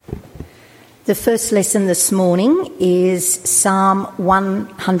The first lesson this morning is Psalm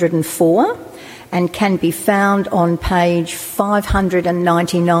 104 and can be found on page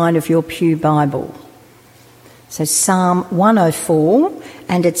 599 of your Pew Bible. So Psalm 104,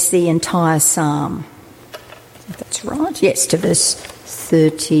 and it's the entire psalm. If that's right. Yes, to verse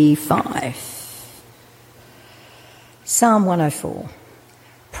 35. Psalm 104.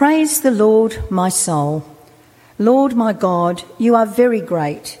 Praise the Lord, my soul. Lord, my God, you are very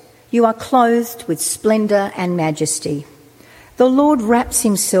great. You are clothed with splendour and majesty. The Lord wraps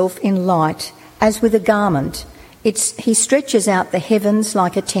himself in light as with a garment. He stretches out the heavens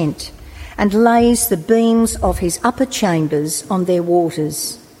like a tent and lays the beams of his upper chambers on their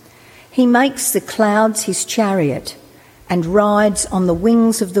waters. He makes the clouds his chariot and rides on the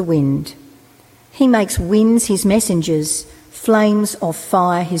wings of the wind. He makes winds his messengers, flames of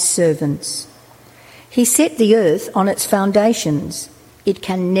fire his servants. He set the earth on its foundations. It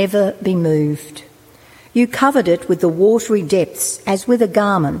can never be moved. You covered it with the watery depths as with a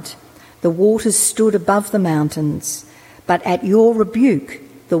garment. The waters stood above the mountains, but at your rebuke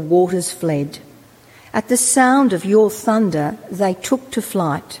the waters fled. At the sound of your thunder they took to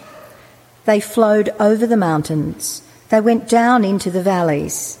flight. They flowed over the mountains. They went down into the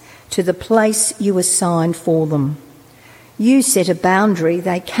valleys, to the place you assigned for them. You set a boundary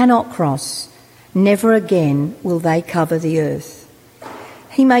they cannot cross. Never again will they cover the earth.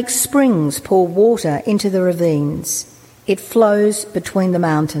 He makes springs pour water into the ravines. It flows between the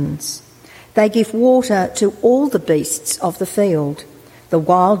mountains. They give water to all the beasts of the field. The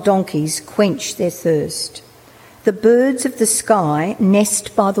wild donkeys quench their thirst. The birds of the sky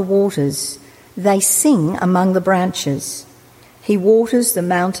nest by the waters. They sing among the branches. He waters the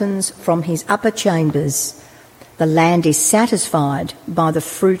mountains from his upper chambers. The land is satisfied by the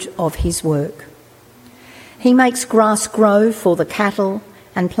fruit of his work. He makes grass grow for the cattle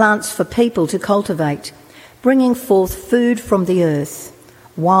and plants for people to cultivate, bringing forth food from the earth,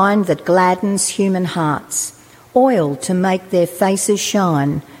 wine that gladdens human hearts, oil to make their faces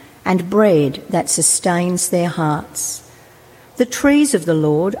shine, and bread that sustains their hearts. The trees of the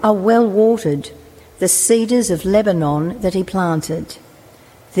Lord are well watered, the cedars of Lebanon that he planted.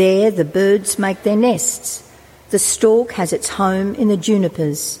 There the birds make their nests. The stork has its home in the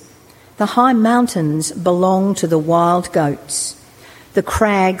junipers. The high mountains belong to the wild goats. The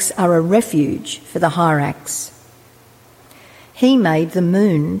crags are a refuge for the hyrax. He made the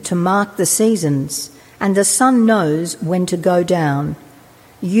moon to mark the seasons, and the sun knows when to go down.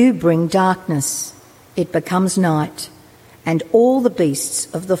 You bring darkness, it becomes night, and all the beasts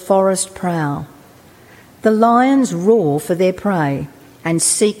of the forest prowl. The lions roar for their prey and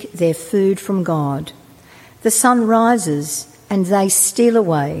seek their food from God. The sun rises and they steal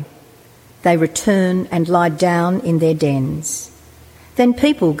away. They return and lie down in their dens. Then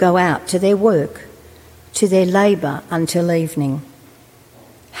people go out to their work, to their labour until evening.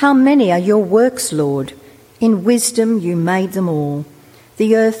 How many are your works, Lord? In wisdom you made them all.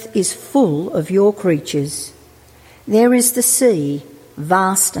 The earth is full of your creatures. There is the sea,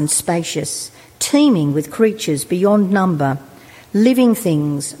 vast and spacious, teeming with creatures beyond number, living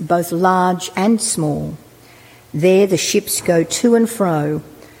things both large and small. There the ships go to and fro,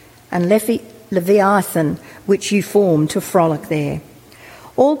 and Leviathan, which you formed to frolic there.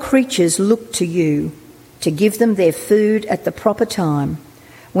 All creatures look to you to give them their food at the proper time.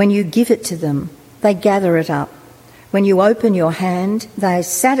 When you give it to them, they gather it up. When you open your hand, they are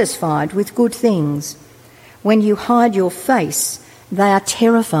satisfied with good things. When you hide your face, they are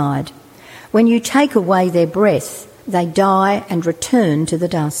terrified. When you take away their breath, they die and return to the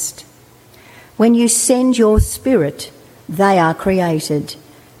dust. When you send your spirit, they are created,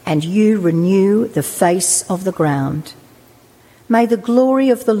 and you renew the face of the ground. May the glory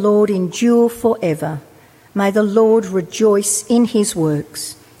of the Lord endure forever. May the Lord rejoice in his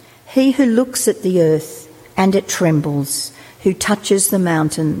works. He who looks at the earth and it trembles, who touches the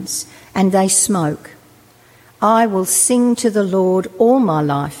mountains and they smoke. I will sing to the Lord all my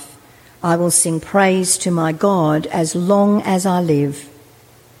life. I will sing praise to my God as long as I live.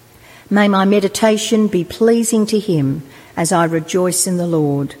 May my meditation be pleasing to him as I rejoice in the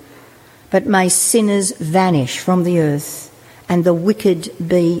Lord. But may sinners vanish from the earth and the wicked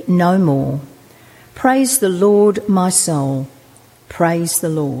be no more. Praise the Lord, my soul. Praise the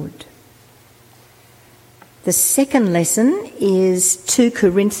Lord. The second lesson is 2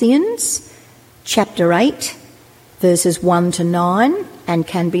 Corinthians chapter 8, verses 1 to 9, and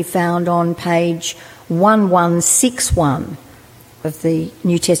can be found on page 1161 of the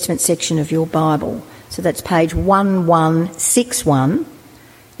New Testament section of your Bible. So that's page 1161.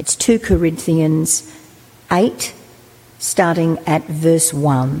 It's 2 Corinthians 8, starting at verse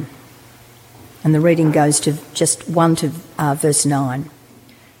 1. And the reading goes to just 1 to verse 9.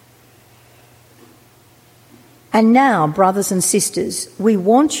 And now, brothers and sisters, we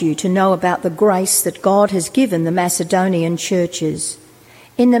want you to know about the grace that God has given the Macedonian churches.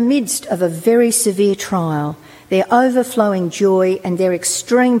 In the midst of a very severe trial, their overflowing joy and their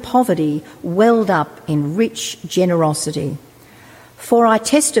extreme poverty welled up in rich generosity. For I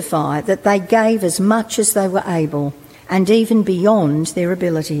testify that they gave as much as they were able, and even beyond their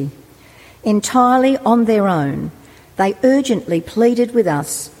ability. Entirely on their own, they urgently pleaded with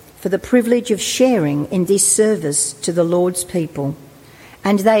us for the privilege of sharing in this service to the Lord's people,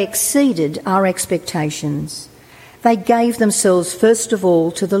 and they exceeded our expectations. They gave themselves first of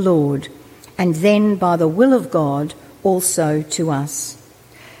all to the Lord, and then by the will of God also to us.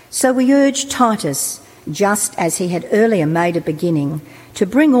 So we urge Titus, just as he had earlier made a beginning, to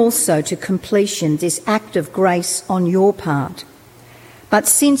bring also to completion this act of grace on your part. But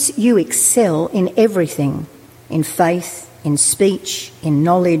since you excel in everything, in faith, in speech, in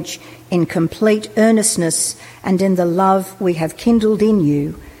knowledge, in complete earnestness, and in the love we have kindled in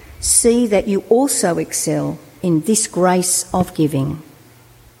you, see that you also excel in this grace of giving.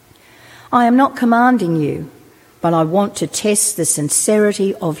 I am not commanding you, but I want to test the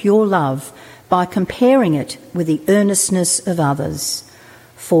sincerity of your love by comparing it with the earnestness of others.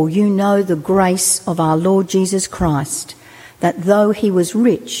 For you know the grace of our Lord Jesus Christ, that though he was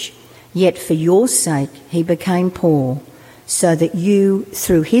rich, yet for your sake he became poor, so that you,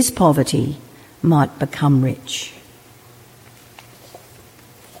 through his poverty, might become rich.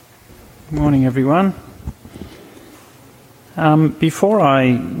 Good morning, everyone. Before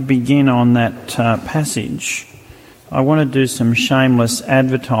I begin on that passage, I want to do some shameless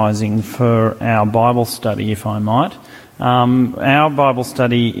advertising for our Bible study, if I might. Our Bible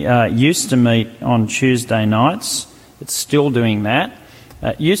study used to meet on Tuesday nights. It's still doing that.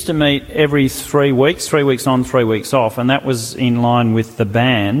 It used to meet every 3 weeks, 3 weeks on, 3 weeks off, and that was in line with the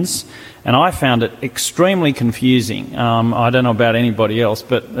bands. And I found it extremely confusing. I don't know about anybody else,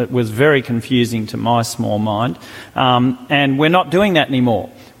 but it was very confusing to my small mind. And we're not doing that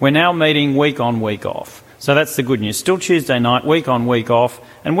anymore. We're now meeting week on, week off. So that's the good news. Still Tuesday night, week on, week off,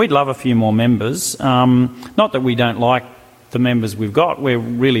 and we'd love a few more members. Not that we don't like the members we've got. We're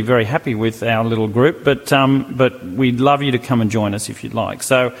really very happy with our little group, but we'd love you to come and join us if you'd like.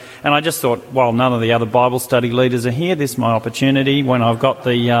 So, and I just thought, while none of the other Bible study leaders are here, this is my opportunity when I've got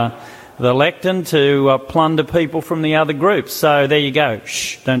the lectern to plunder people from the other groups. So there you go.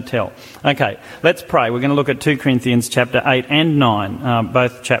 Shh, don't tell. Okay, let's pray. We're going to look at 2 Corinthians chapter 8 and 9,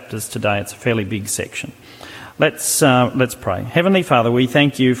 both chapters today. It's a fairly big section. Let's pray. Heavenly Father, we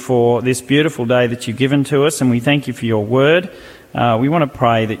thank you for this beautiful day that you've given to us, and we thank you for your word. We want to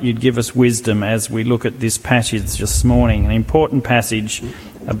pray that you'd give us wisdom as we look at this passage this morning, an important passage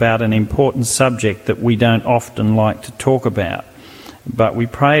about an important subject that we don't often like to talk about. But we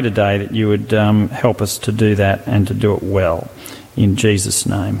pray today that you would help us to do that and to do it well. In Jesus'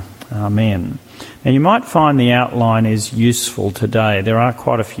 name, amen. Now, you might find the outline is useful today. There are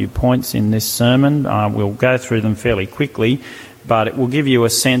quite a few points in this sermon. We'll go through them fairly quickly, but it will give you a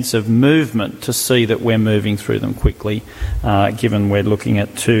sense of movement to see that we're moving through them quickly, given we're looking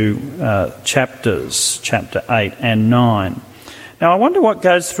at two chapters, chapter 8 and 9. Now, I wonder what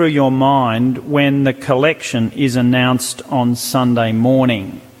goes through your mind when the collection is announced on Sunday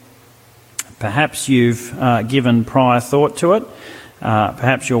morning. Perhaps you've given prior thought to it.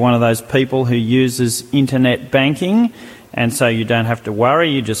 Perhaps you're one of those people who uses internet banking, and so you don't have to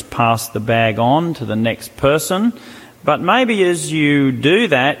worry, you just pass the bag on to the next person. But maybe as you do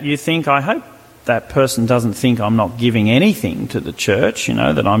that, you think, I hope that person doesn't think I'm not giving anything to the church,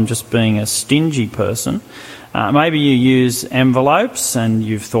 that I'm just being a stingy person. Maybe you use envelopes and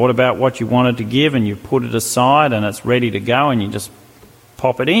you've thought about what you wanted to give and you put it aside and it's ready to go and you just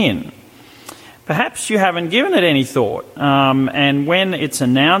pop it in. Perhaps you haven't given it any thought, and when it's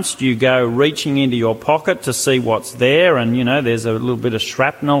announced you go reaching into your pocket to see what's there, and there's a little bit of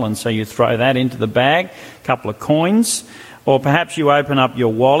shrapnel, and so you throw that into the bag, a couple of coins. Or perhaps you open up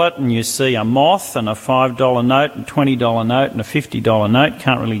your wallet and you see a moth and a $5 note and $20 note and a $50 note.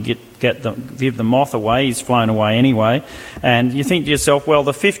 Can't really give the moth away, he's flown away anyway. And you think to yourself, well,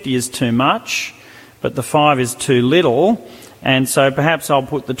 the 50 is too much, but the 5 is too little, and so perhaps I'll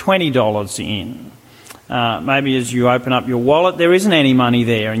put the $20 in. Maybe as you open up your wallet, there isn't any money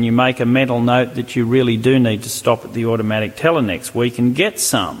there, and you make a mental note that you really do need to stop at the automatic teller next week and get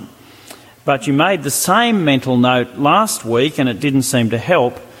some. But you made the same mental note last week and it didn't seem to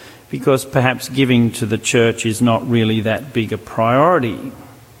help because perhaps giving to the church is not really that big a priority.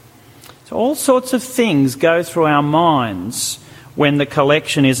 So all sorts of things go through our minds when the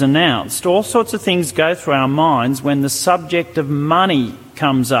collection is announced. All sorts of things go through our minds when the subject of money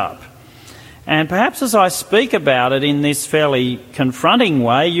comes up. And perhaps as I speak about it in this fairly confronting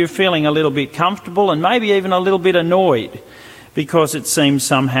way, you're feeling a little bit comfortable and maybe even a little bit annoyed because it seems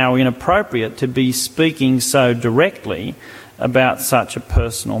somehow inappropriate to be speaking so directly about such a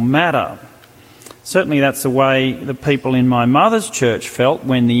personal matter. Certainly that's the way the people in my mother's church felt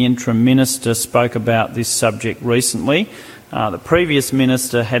when the interim minister spoke about this subject recently. The previous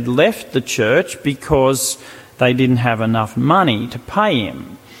minister had left the church because they didn't have enough money to pay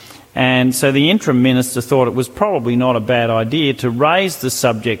him. And so the interim minister thought it was probably not a bad idea to raise the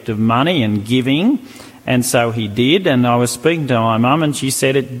subject of money and giving, and so he did. And I was speaking to my mum and she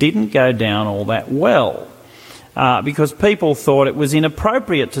said it didn't go down all that well because people thought it was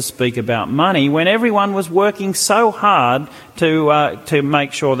inappropriate to speak about money when everyone was working so hard to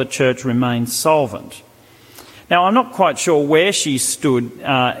make sure the church remained solvent. Now, I'm not quite sure where she stood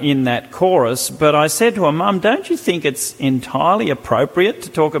in that chorus, but I said to her, Mum, don't you think it's entirely appropriate to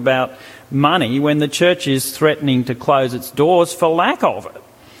talk about money when the church is threatening to close its doors for lack of it?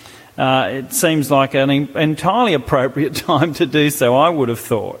 It seems like an entirely appropriate time to do so, I would have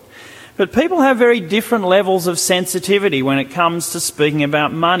thought. But people have very different levels of sensitivity when it comes to speaking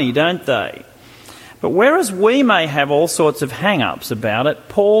about money, don't they? But whereas we may have all sorts of hang-ups about it,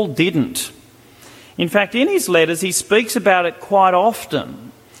 Paul didn't. In fact, in his letters, he speaks about it quite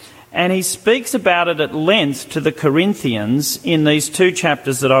often, and he speaks about it at length to the Corinthians in these two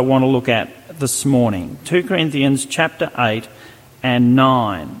chapters that I want to look at this morning, 2 Corinthians chapter 8 and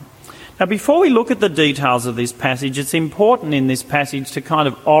 9. Now, before we look at the details of this passage, it's important in this passage to kind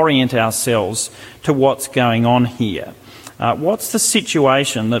of orient ourselves to what's going on here. What's the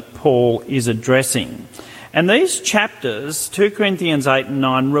situation that Paul is addressing? And these chapters, 2 Corinthians 8 and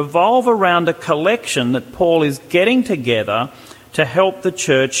 9, revolve around a collection that Paul is getting together to help the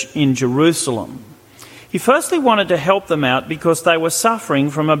church in Jerusalem. He firstly wanted to help them out because they were suffering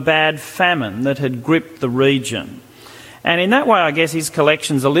from a bad famine that had gripped the region. And in that way, I guess his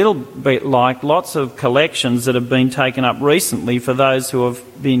collection's a little bit like lots of collections that have been taken up recently for those who have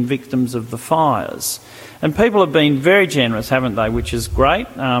been victims of the fires. And people have been very generous, haven't they, which is great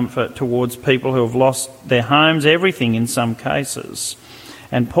towards people who have lost their homes, everything in some cases.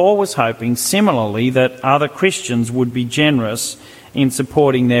 And Paul was hoping similarly that other Christians would be generous in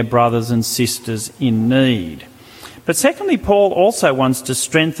supporting their brothers and sisters in need. But secondly, Paul also wants to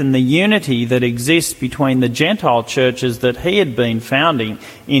strengthen the unity that exists between the Gentile churches that he had been founding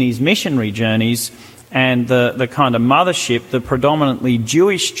in his missionary journeys and the kind of mothership, the predominantly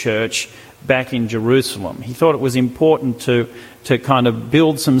Jewish church back in Jerusalem. He thought it was important to kind of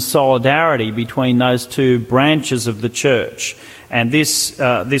build some solidarity between those two branches of the church. And this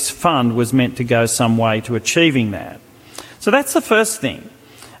fund was meant to go some way to achieving that. So that's the first thing.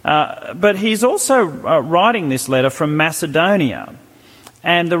 But he's also writing this letter from Macedonia.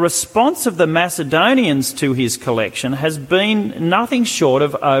 And the response of the Macedonians to his collection has been nothing short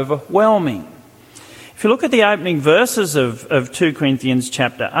of overwhelming. If you look at the opening verses of 2 Corinthians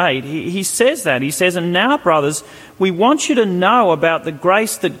chapter 8, he says that. He says, "And now, brothers, we want you to know about the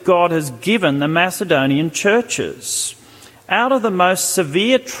grace that God has given the Macedonian churches. Out of the most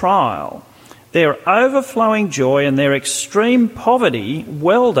severe trial, their overflowing joy and their extreme poverty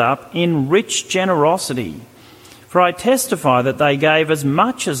welled up in rich generosity. For I testify that they gave as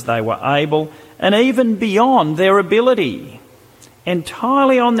much as they were able and even beyond their ability.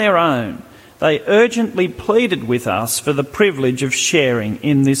 Entirely on their own, they urgently pleaded with us for the privilege of sharing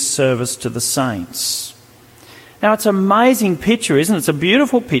in this service to the saints." Now, it's an amazing picture, isn't it? It's a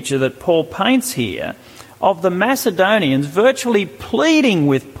beautiful picture that Paul paints here of the Macedonians virtually pleading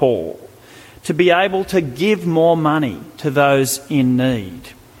with Paul to be able to give more money to those in need.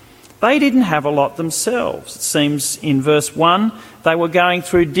 They didn't have a lot themselves. It seems in verse 1 they were going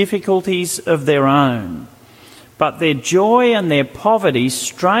through difficulties of their own. But their joy and their poverty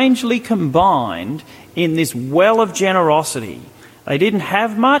strangely combined in this well of generosity. They didn't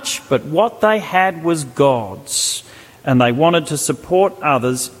have much, but what they had was God's, and they wanted to support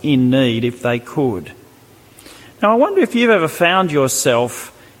others in need if they could. Now, I wonder if you've ever found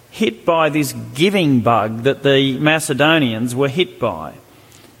yourself hit by this giving bug that the Macedonians were hit by.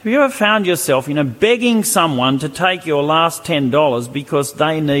 Have you ever found yourself, begging someone to take your last $10 because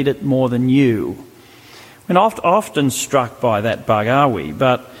they need it more than you? We're not often struck by that bug, are we?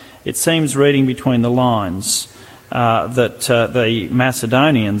 But it seems, reading between the lines, that the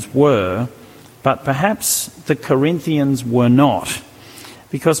Macedonians were, but perhaps the Corinthians were not.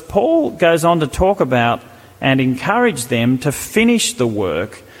 Because Paul goes on to talk about and encourage them to finish the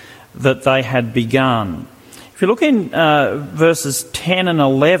work that they had begun. If If you look in verses 10 and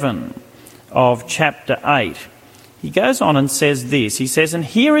 11 of chapter 8, he goes on and says this. He says, "And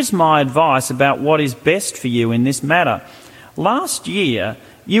here is my advice about what is best for you in this matter. Last year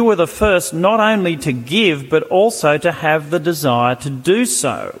you were the first not only to give but also to have the desire to do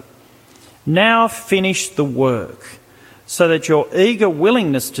so. Now finish the work, so that your eager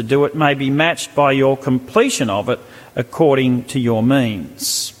willingness to do it may be matched by your completion of it according to your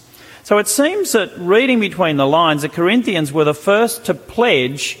means." So it seems that, reading between the lines, the Corinthians were the first to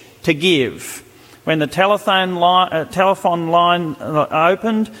pledge to give. When the telephone line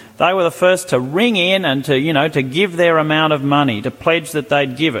opened, they were the first to ring in and to give their amount of money, to pledge that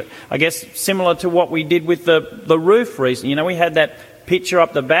they'd give it. I guess similar to what we did with the roof recently. We had that picture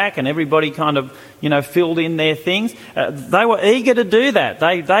up the back and everybody kind of, filled in their things. They were eager to do that.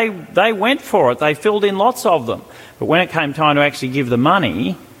 They went for it. They filled in lots of them. But when it came time to actually give the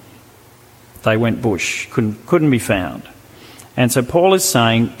money, they went bush, couldn't be found. And so Paul is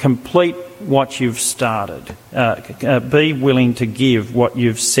saying, complete what you've started. Be willing to give what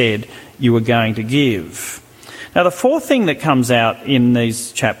you've said you were going to give. Now, the fourth thing that comes out in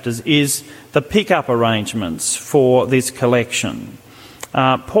these chapters is the pick-up arrangements for this collection.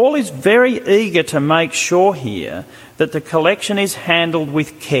 Paul is very eager to make sure here that the collection is handled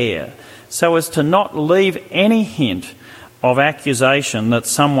with care, so as to not leave any hint of accusation that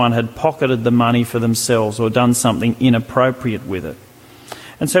someone had pocketed the money for themselves or done something inappropriate with it.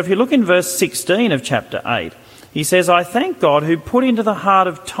 And so if you look in verse 16 of chapter 8, he says, "I thank God who put into the heart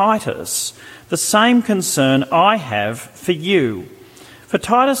of Titus the same concern I have for you. For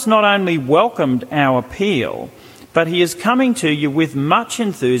Titus not only welcomed our appeal, but he is coming to you with much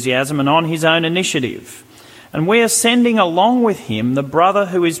enthusiasm and on his own initiative. And we are sending along with him the brother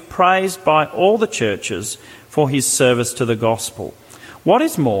who is praised by all the churches for his service to the gospel. What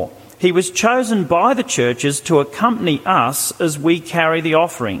is more, he was chosen by the churches to accompany us as we carry the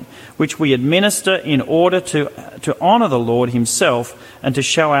offering, which we administer in order to honour the Lord himself and to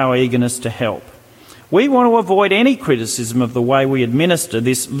show our eagerness to help. We want to avoid any criticism of the way we administer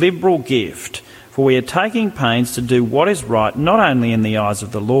this liberal gift, for we are taking pains to do what is right, not only in the eyes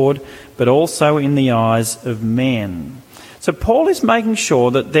of the Lord, but also in the eyes of men." So Paul is making sure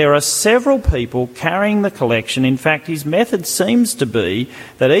that there are several people carrying the collection. In fact, his method seems to be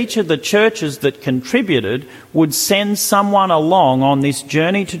that each of the churches that contributed would send someone along on this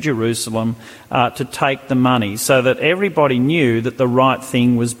journey to Jerusalem to take the money, so that everybody knew that the right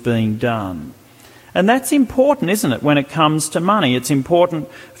thing was being done. And that's important, isn't it, when it comes to money? It's important,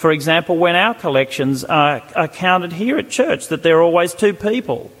 for example, when our collections are counted here at church, that there are always two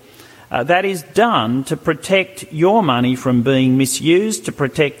people. That is done to protect your money from being misused, to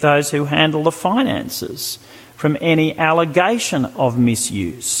protect those who handle the finances from any allegation of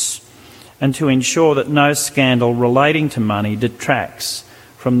misuse, and to ensure that no scandal relating to money detracts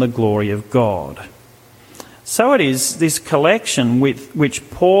from the glory of God. So it is this collection which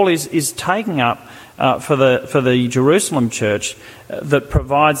Paul is taking up for the Jerusalem church that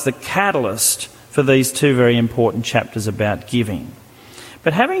provides the catalyst for these two very important chapters about giving.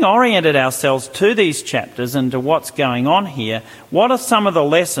 But having oriented ourselves to these chapters and to what's going on here, what are some of the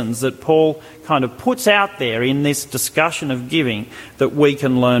lessons that Paul kind of puts out there in this discussion of giving that we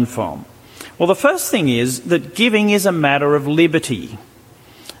can learn from? Well, the first thing is that giving is a matter of liberty.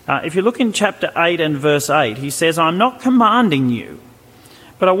 If you look in chapter 8 and verse 8, he says, "I'm not commanding you,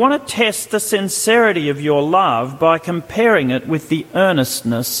 but I want to test the sincerity of your love by comparing it with the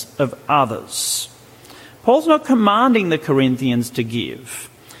earnestness of others." Paul's not commanding the Corinthians to give.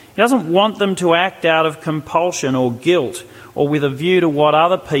 He doesn't want them to act out of compulsion or guilt or with a view to what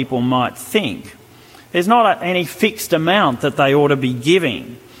other people might think. There's not any fixed amount that they ought to be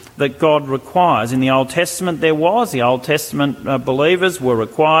giving that God requires. In the Old Testament there was. The Old Testament believers were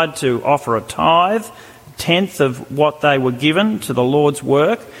required to offer a tithe, a tenth of what they were given to the Lord's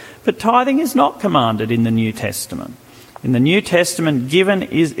work. But tithing is not commanded in the New Testament. In the New Testament,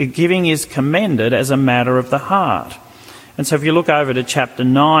 giving is commended as a matter of the heart. And so if you look over to chapter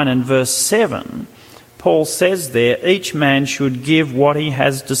 9 and verse 7, Paul says there, each man should give what he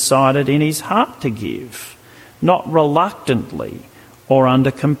has decided in his heart to give, not reluctantly or under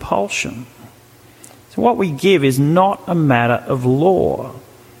compulsion. So what we give is not a matter of law.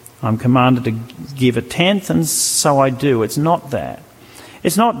 I'm commanded to give a tenth and so I do. It's not that.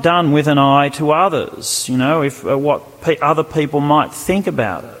 It's not done with an eye to others, what other people might think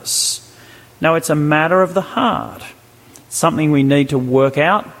about us. No, it's a matter of the heart, something we need to work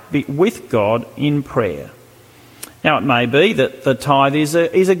out with God in prayer. Now, it may be that the tithe is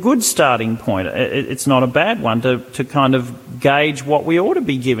a good starting point. It's not a bad one to kind of gauge what we ought to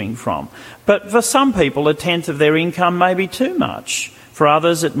be giving from. But for some people, a tenth of their income may be too much. For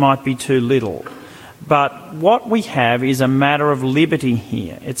others, it might be too little. But what we have is a matter of liberty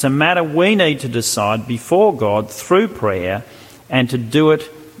here. It's a matter we need to decide before God through prayer and to do it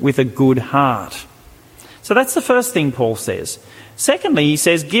with a good heart. So that's the first thing Paul says. Secondly, he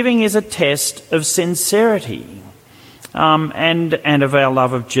says giving is a test of sincerity and of our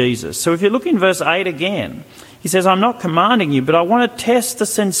love of Jesus. So if you look in verse 8 again, he says, I'm not commanding you, but I want to test the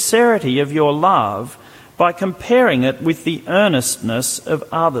sincerity of your love by comparing it with the earnestness of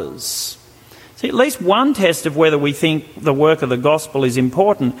others. See, at least one test of whether we think the work of the gospel is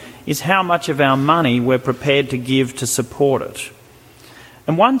important is how much of our money we're prepared to give to support it.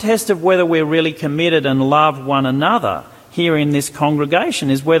 And one test of whether we're really committed and love one another here in this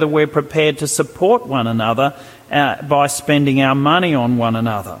congregation is whether we're prepared to support one another by spending our money on one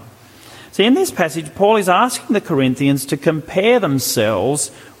another. See, in this passage, Paul is asking the Corinthians to compare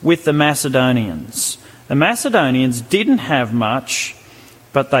themselves with the Macedonians. The Macedonians didn't have much,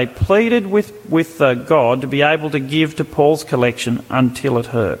 but they pleaded with God to be able to give to Paul's collection until it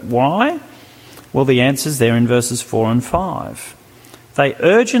hurt. Why? Well, the answer's there in verses 4 and 5. They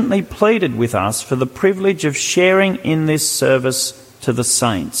urgently pleaded with us for the privilege of sharing in this service to the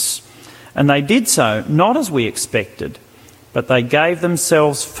saints. And they did so not as we expected, but they gave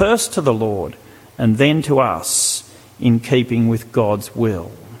themselves first to the Lord and then to us in keeping with God's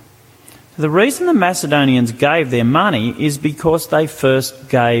will. The reason the Macedonians gave their money is because they first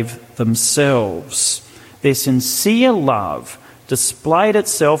gave themselves. Their sincere love displayed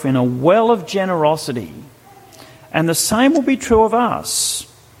itself in a well of generosity. And the same will be true of us.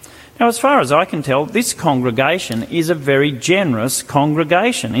 Now, as far as I can tell, this congregation is a very generous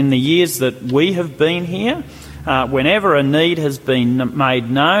congregation. In the years that we have been here, whenever a need has been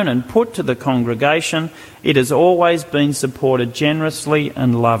made known and put to the congregation, it has always been supported generously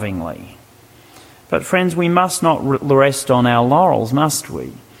and lovingly. But friends, we must not rest on our laurels, must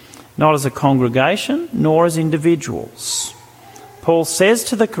we? Not as a congregation, nor as individuals. Paul says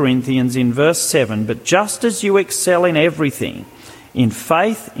to the Corinthians in verse 7, but just as you excel in everything, in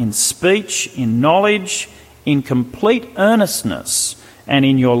faith, in speech, in knowledge, in complete earnestness, and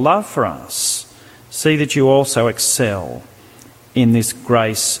in your love for us, see that you also excel in this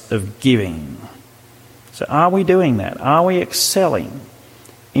grace of giving. So are we doing that? Are we excelling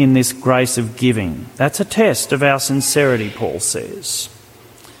in this grace of giving? That's a test of our sincerity, Paul says.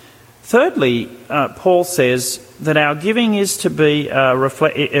 Thirdly, Paul says that our giving is to be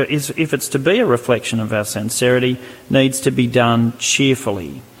if it's to be a reflection of our sincerity, needs to be done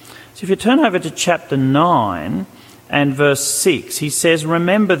cheerfully. So if you turn over to chapter 9 and verse 6, he says,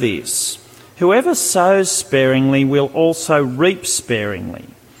 remember this, whoever sows sparingly will also reap sparingly,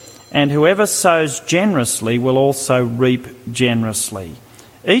 and whoever sows generously will also reap generously.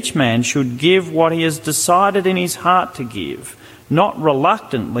 Each man should give what he has decided in his heart to give, not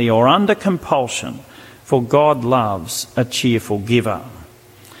reluctantly or under compulsion, for God loves a cheerful giver.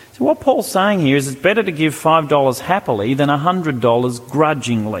 So what Paul's saying here is it's better to give $5 happily than $100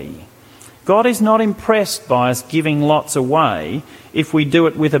 grudgingly. God is not impressed by us giving lots away if we do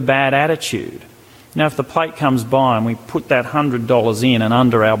it with a bad attitude. Now, if the plate comes by and we put that $100 in and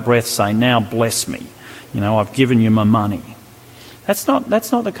under our breath say, now bless me, I've given you my money. That's not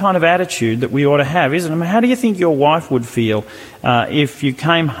the kind of attitude that we ought to have, is it? I mean, how do you think your wife would feel if you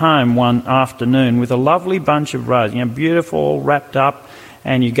came home one afternoon with a lovely bunch of roses, beautiful, all wrapped up,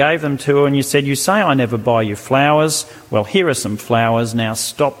 and you gave them to her and you said, you say I never buy you flowers. Well, here are some flowers. Now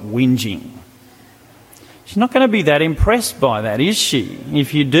stop whinging. She's not going to be that impressed by that, is she,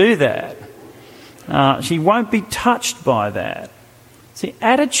 if you do that? She won't be touched by that. See,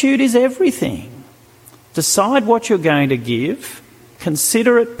 attitude is everything. Decide what you're going to give.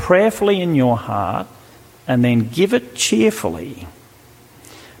 Consider it prayerfully in your heart and then give it cheerfully.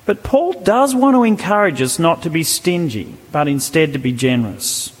 But Paul does want to encourage us not to be stingy, but instead to be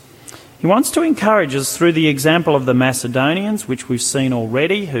generous. He wants to encourage us through the example of the Macedonians, which we've seen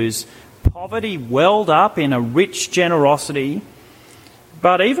already, whose poverty welled up in a rich generosity,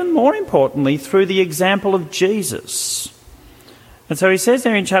 but even more importantly, through the example of Jesus. And so he says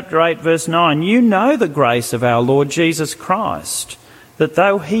there in chapter 8, verse 9, you know the grace of our Lord Jesus Christ, that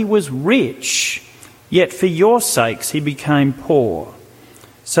though he was rich, yet for your sakes he became poor,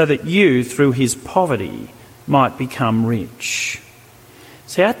 so that you, through his poverty, might become rich.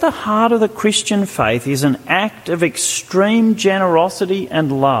 See, at the heart of the Christian faith is an act of extreme generosity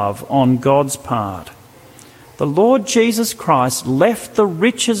and love on God's part. The Lord Jesus Christ left the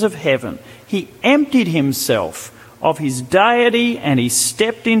riches of heaven. He emptied himself of his deity, and he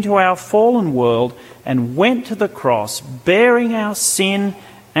stepped into our fallen world and went to the cross, bearing our sin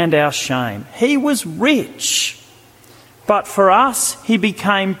and our shame. He was rich, but for us he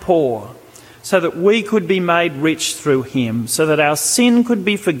became poor, so that we could be made rich through him, so that our sin could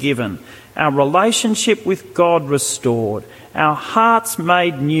be forgiven, our relationship with God restored, our hearts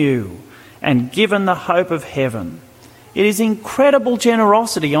made new, and given the hope of heaven. It is incredible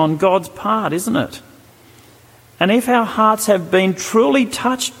generosity on God's part, isn't it? And if our hearts have been truly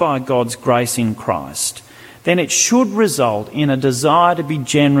touched by God's grace in Christ, then it should result in a desire to be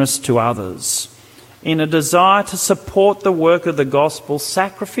generous to others, in a desire to support the work of the gospel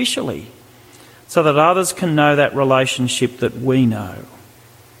sacrificially, so that others can know that relationship that we know.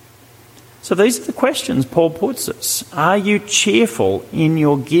 So these are the questions Paul puts us. Are you cheerful in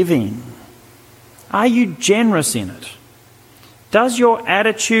your giving? Are you generous in it? Does your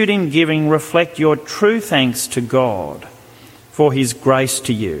attitude in giving reflect your true thanks to God for his grace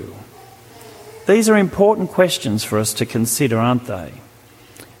to you? These are important questions for us to consider, aren't they?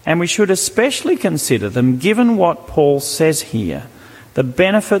 And we should especially consider them given what Paul says here, the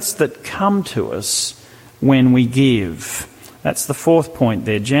benefits that come to us when we give. That's the fourth point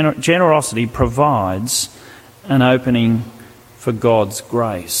there. Generosity provides an opening for God's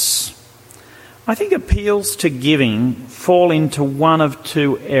grace. I think appeals to giving fall into one of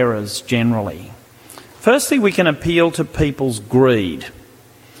two errors generally. Firstly, we can appeal to people's greed.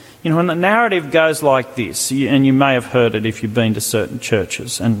 You know, and the narrative goes like this, and you may have heard it if you've been to certain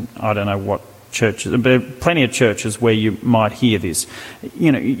churches, and I don't know what churches, but there are plenty of churches where you might hear this.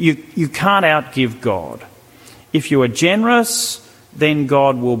 You know, you can't outgive God. If you are generous, then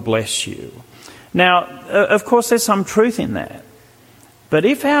God will bless you. Now, of course, there's some truth in that. But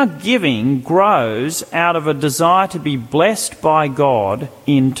if our giving grows out of a desire to be blessed by God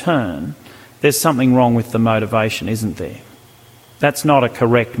in turn, there's something wrong with the motivation, isn't there? That's not a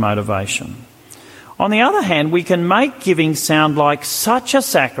correct motivation. On the other hand, we can make giving sound like such a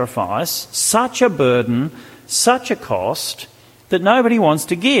sacrifice, such a burden, such a cost, that nobody wants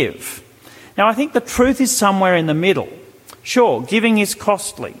to give. Now, I think the truth is somewhere in the middle. Sure, giving is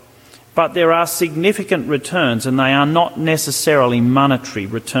costly, but there are significant returns, and they are not necessarily monetary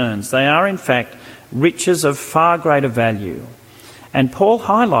returns. They are, in fact, riches of far greater value. And Paul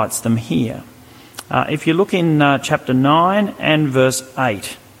highlights them here. If you look in chapter 9 and verse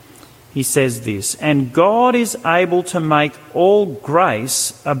 8, he says this, "And God is able to make all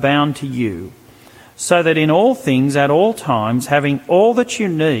grace abound to you, so that in all things at all times, having all that you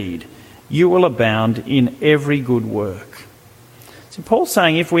need, you will abound in every good work." So Paul's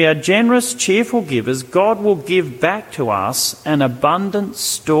saying if we are generous, cheerful givers, God will give back to us an abundant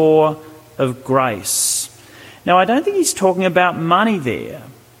store of grace. Now, I don't think he's talking about money there.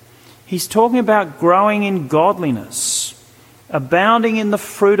 He's talking about growing in godliness, abounding in the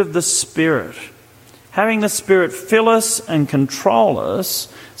fruit of the Spirit, having the Spirit fill us and control us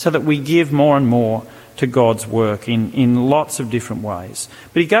so that we give more and more to God's work in lots of different ways.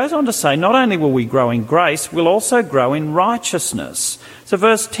 But he goes on to say, not only will we grow in grace, we'll also grow in righteousness. So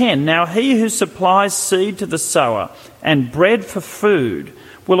verse 10, "Now he who supplies seed to the sower and bread for food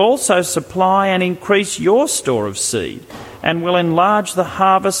will also supply and increase your store of seed and will enlarge the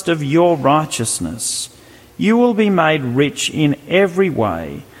harvest of your righteousness. You will be made rich in every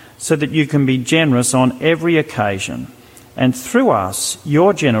way so that you can be generous on every occasion. And through us,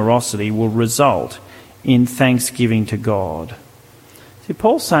 your generosity will result in thanksgiving to God." See,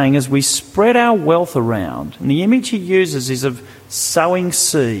 Paul's saying as we spread our wealth around, and the image he uses is of sowing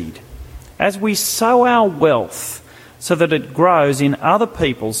seed, as we sow our wealth so that it grows in other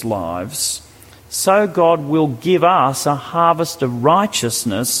people's lives, so God will give us a harvest of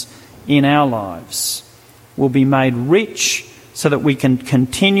righteousness in our lives. We'll be made rich so that we can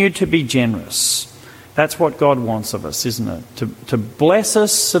continue to be generous. That's what God wants of us, isn't it? To bless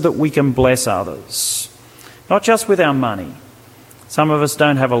us so that we can bless others. Not just with our money. Some of us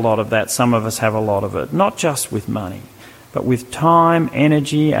don't have a lot of that. Some of us have a lot of it. Not just with money, but with time,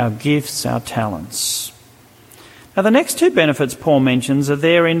 energy, our gifts, our talents. Now, the next two benefits Paul mentions are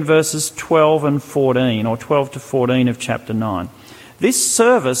there in verses 12 and 14, or 12 to 14 of chapter 9. This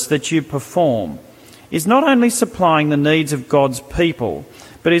service that you perform is not only supplying the needs of God's people,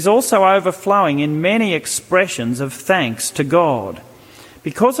 but is also overflowing in many expressions of thanks to God.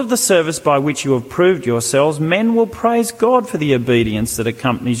 Because of the service by which you have proved yourselves, men will praise God for the obedience that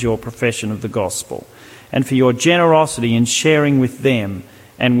accompanies your profession of the gospel, and for your generosity in sharing with them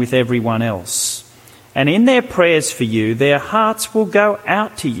and with everyone else. And in their prayers for you, their hearts will go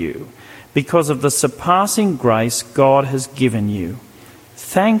out to you because of the surpassing grace God has given you.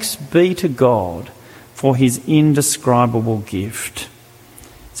 Thanks be to God for his indescribable gift.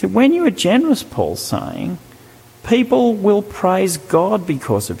 So when you are generous, Paul's saying, people will praise God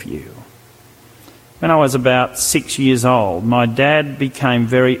because of you. When I was about 6 years old, my dad became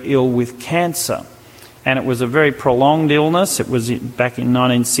very ill with cancer. And it was a very prolonged illness. It was back in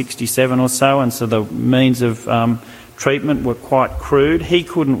 1967 or so, and so the means of treatment were quite crude. He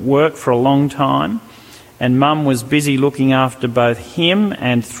couldn't work for a long time, and Mum was busy looking after both him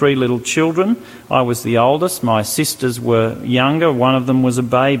and 3 little children. I was the oldest. My sisters were younger. One of them was a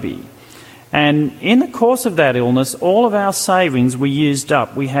baby. And in the course of that illness, all of our savings were used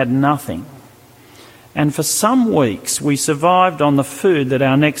up. We had nothing. And for some weeks we survived on the food that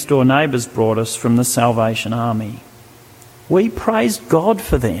our next door neighbours brought us from the Salvation Army. We praised God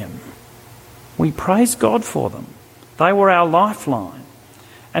for them. We praised God for them. They were our lifeline.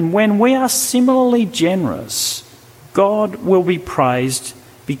 And when we are similarly generous, God will be praised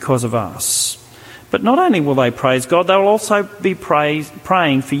because of us. But not only will they praise God, they will also be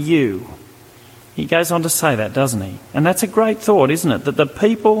praying for you. He goes on to say that, doesn't he? And that's a great thought, isn't it? That the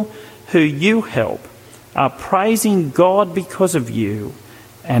people who you help are praising God because of you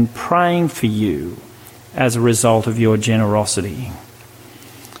and praying for you as a result of your generosity.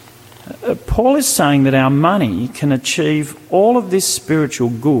 Paul is saying that our money can achieve all of this spiritual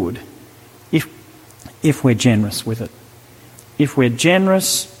good if we're generous with it. If we're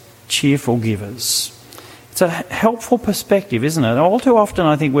generous, cheerful givers. It's a helpful perspective, isn't it? All too often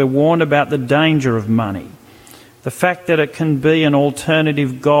I think we're warned about the danger of money. The fact that it can be an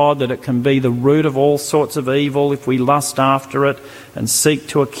alternative God, that it can be the root of all sorts of evil if we lust after it and seek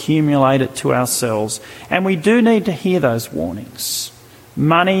to accumulate it to ourselves. And we do need to hear those warnings.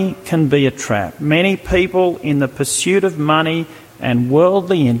 Money can be a trap. Many people in the pursuit of money and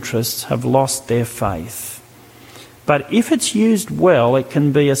worldly interests have lost their faith. But if it's used well, it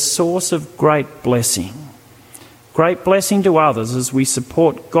can be a source of great blessing. Great blessing to others as we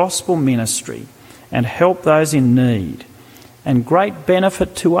support gospel ministry and help those in need, and great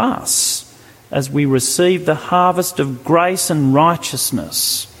benefit to us as we receive the harvest of grace and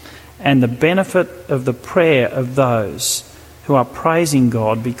righteousness and the benefit of the prayer of those who are praising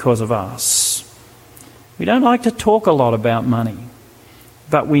God because of us. We don't like to talk a lot about money,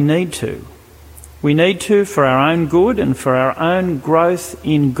 but we need to. We need to for our own good and for our own growth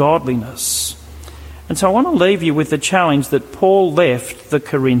in godliness. And so I want to leave you with the challenge that Paul left the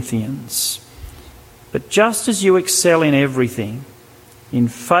Corinthians. But just as you excel in everything, in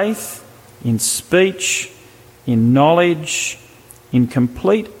faith, in speech, in knowledge, in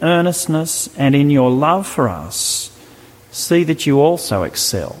complete earnestness, and in your love for us, see that you also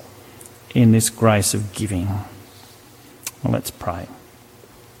excel in this grace of giving. Well, let's pray.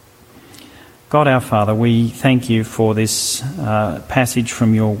 God our Father, we thank you for this passage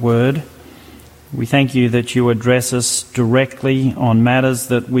from your word. We thank you that you address us directly on matters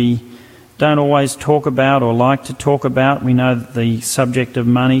that we don't always talk about or like to talk about. We know that the subject of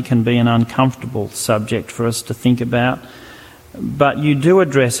money can be an uncomfortable subject for us to think about, but you do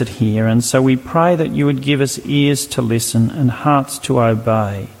address it here, and so we pray that you would give us ears to listen and hearts to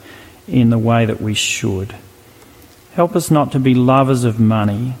obey in the way that we should. Help us not to be lovers of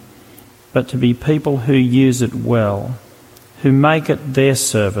money, but to be people who use it well, who make it their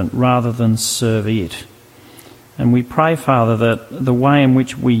servant rather than serve it. And we pray, Father, that the way in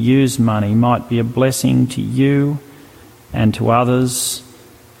which we use money might be a blessing to you and to others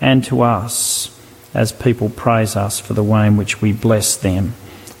and to us as people praise us for the way in which we bless them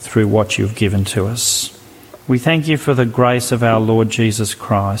through what you've given to us. We thank you for the grace of our Lord Jesus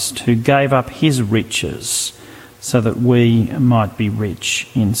Christ, who gave up his riches so that we might be rich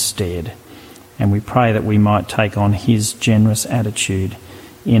instead. And we pray that we might take on his generous attitude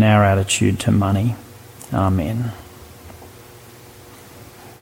in our attitude to money. Amen.